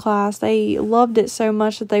vocational class, they loved it so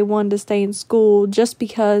much that they wanted to stay in school just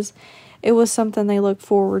because it was something they looked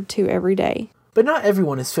forward to every day. But not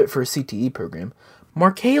everyone is fit for a CTE program.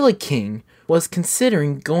 Markayla King was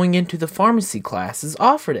considering going into the pharmacy classes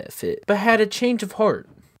offered at FIT, but had a change of heart.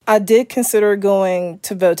 I did consider going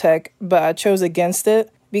to VOTEC, but I chose against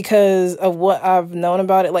it because of what I've known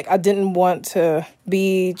about it. I didn't want to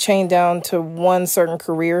be chained down to one certain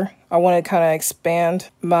career. I want to kind of expand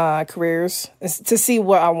my careers to see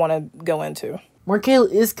what I want to go into.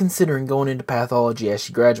 Markayla is considering going into pathology as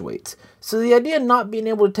she graduates, so the idea of not being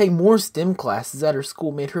able to take more STEM classes at her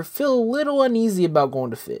school made her feel a little uneasy about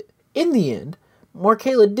going to FIT. In the end,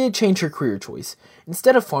 Markayla did change her career choice.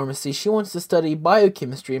 Instead of pharmacy, she wants to study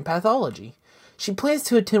biochemistry and pathology. She plans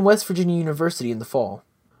to attend West Virginia University in the fall.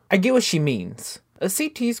 I get what she means. A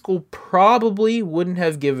CTE school probably wouldn't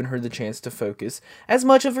have given her the chance to focus as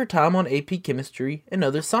much of her time on AP Chemistry and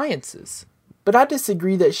other sciences. But I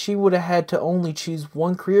disagree that she would have had to only choose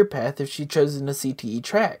one career path if she'd chosen a CTE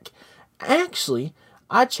track. Actually,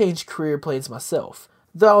 I changed career plans myself.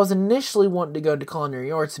 Though I was initially wanting to go into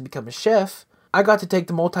culinary arts and become a chef, I got to take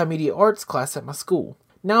the multimedia arts class at my school.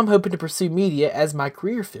 Now I'm hoping to pursue media as my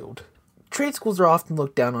career field. Trade schools are often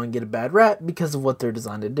looked down on and get a bad rap because of what they're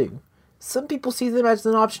designed to do. Some people see them as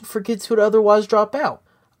an option for kids who would otherwise drop out,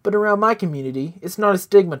 but around my community, it's not as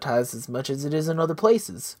stigmatized as much as it is in other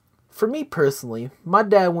places. For me personally, my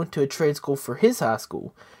dad went to a trade school for his high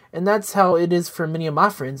school, and that's how it is for many of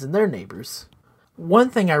my friends and their neighbors.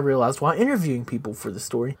 One thing I realized while interviewing people for the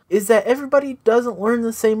story is that everybody doesn't learn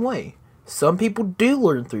the same way. Some people do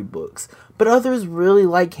learn through books, but others really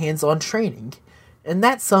like hands-on training, and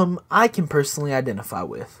that's some I can personally identify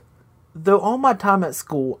with. Though all my time at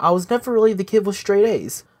school, I was never really the kid with straight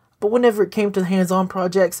A's, but whenever it came to hands-on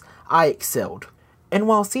projects, I excelled. And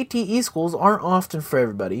while CTE schools aren't often for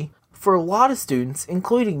everybody, for a lot of students,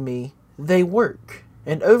 including me, they work.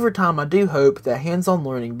 And over time, I do hope that hands-on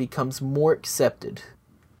learning becomes more accepted.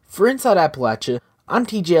 For Inside Appalachia, I'm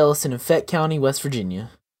TJ Ellison in Fayette County, West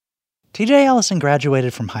Virginia. TJ Ellison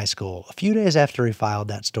graduated from high school a few days after he filed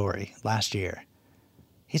that story last year.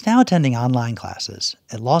 He's now attending online classes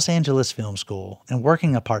at Los Angeles Film School and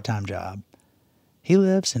working a part-time job. He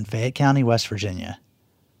lives in Fayette County, West Virginia.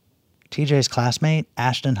 TJ's classmate,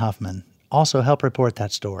 Ashton Huffman, also helped report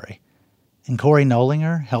that story, and Corey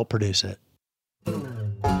Nolinger helped produce it.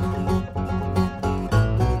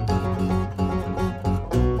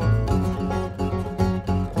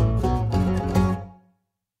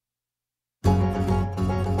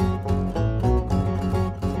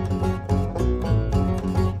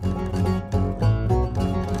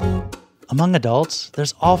 Among adults,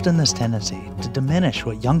 there's often this tendency to diminish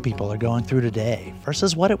what young people are going through today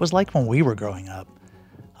versus what it was like when we were growing up.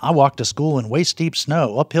 I walked to school in waist-deep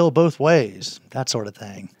snow, uphill both ways, that sort of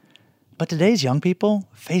thing. But today's young people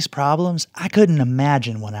face problems I couldn't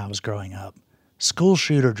imagine when I was growing up. School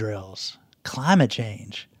shooter drills, climate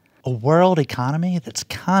change, a world economy that's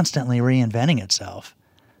constantly reinventing itself,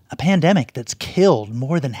 a pandemic that's killed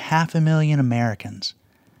more than 500,000 Americans.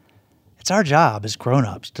 It's our job as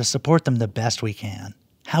grown-ups to support them the best we can,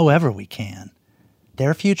 however we can.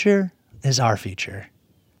 Their future is our future.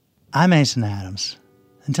 I'm Mason Adams.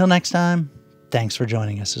 Until next time, thanks for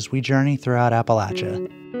joining us as we journey throughout Appalachia.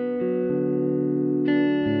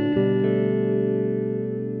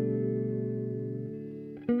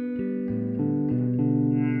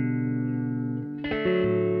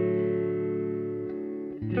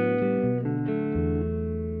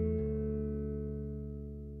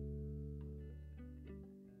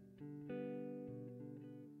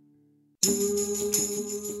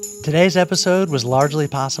 Today's episode was largely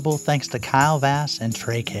possible thanks to Kyle Vass and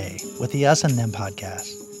Trey Kay with the Us and Them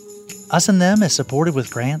podcast. Us and Them is supported with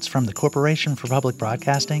grants from the Corporation for Public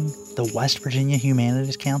Broadcasting, the West Virginia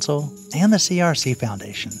Humanities Council, and the CRC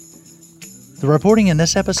Foundation. The reporting in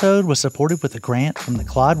this episode was supported with a grant from the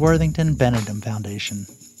Claude Worthington Benedum Foundation.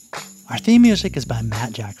 Our theme music is by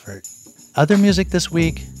Matt Jackford. Other music this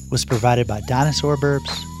week was provided by Dinosaur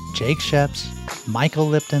Burps, Jake Sheps, Michael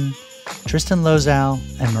Lipton, Tristan Lozow,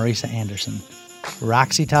 and Marisa Anderson.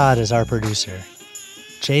 Roxy Todd is our producer.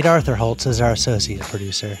 Jade Arthur-Holtz is our associate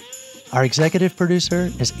producer. Our executive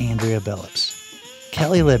producer is Andrea Billups.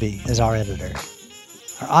 Kelly Libby is our editor.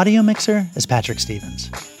 Our audio mixer is Patrick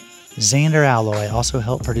Stevens. Xander Alloy also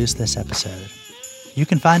helped produce this episode. You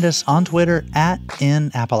can find us on Twitter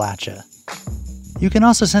 @InAppalachia. You can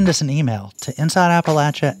also send us an email to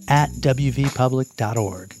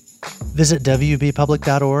insideappalachia@wvpublic.org. Visit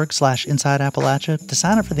wvpublic.org/InsideAppalachia to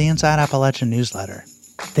sign up for the Inside Appalachia newsletter.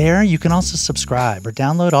 There, you can also subscribe or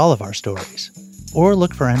download all of our stories, or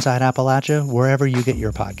look for Inside Appalachia wherever you get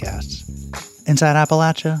your podcasts. Inside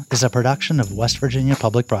Appalachia is a production of West Virginia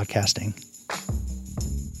Public Broadcasting.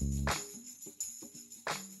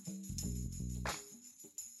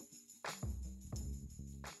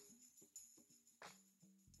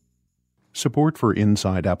 Support for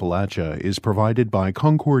Inside Appalachia is provided by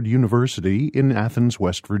Concord University in Athens,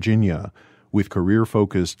 West Virginia, with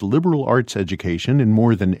career-focused liberal arts education in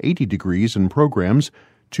more than 80 degrees and programs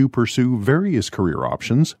to pursue various career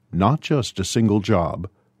options, not just a single job.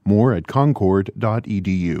 More at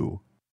concord.edu.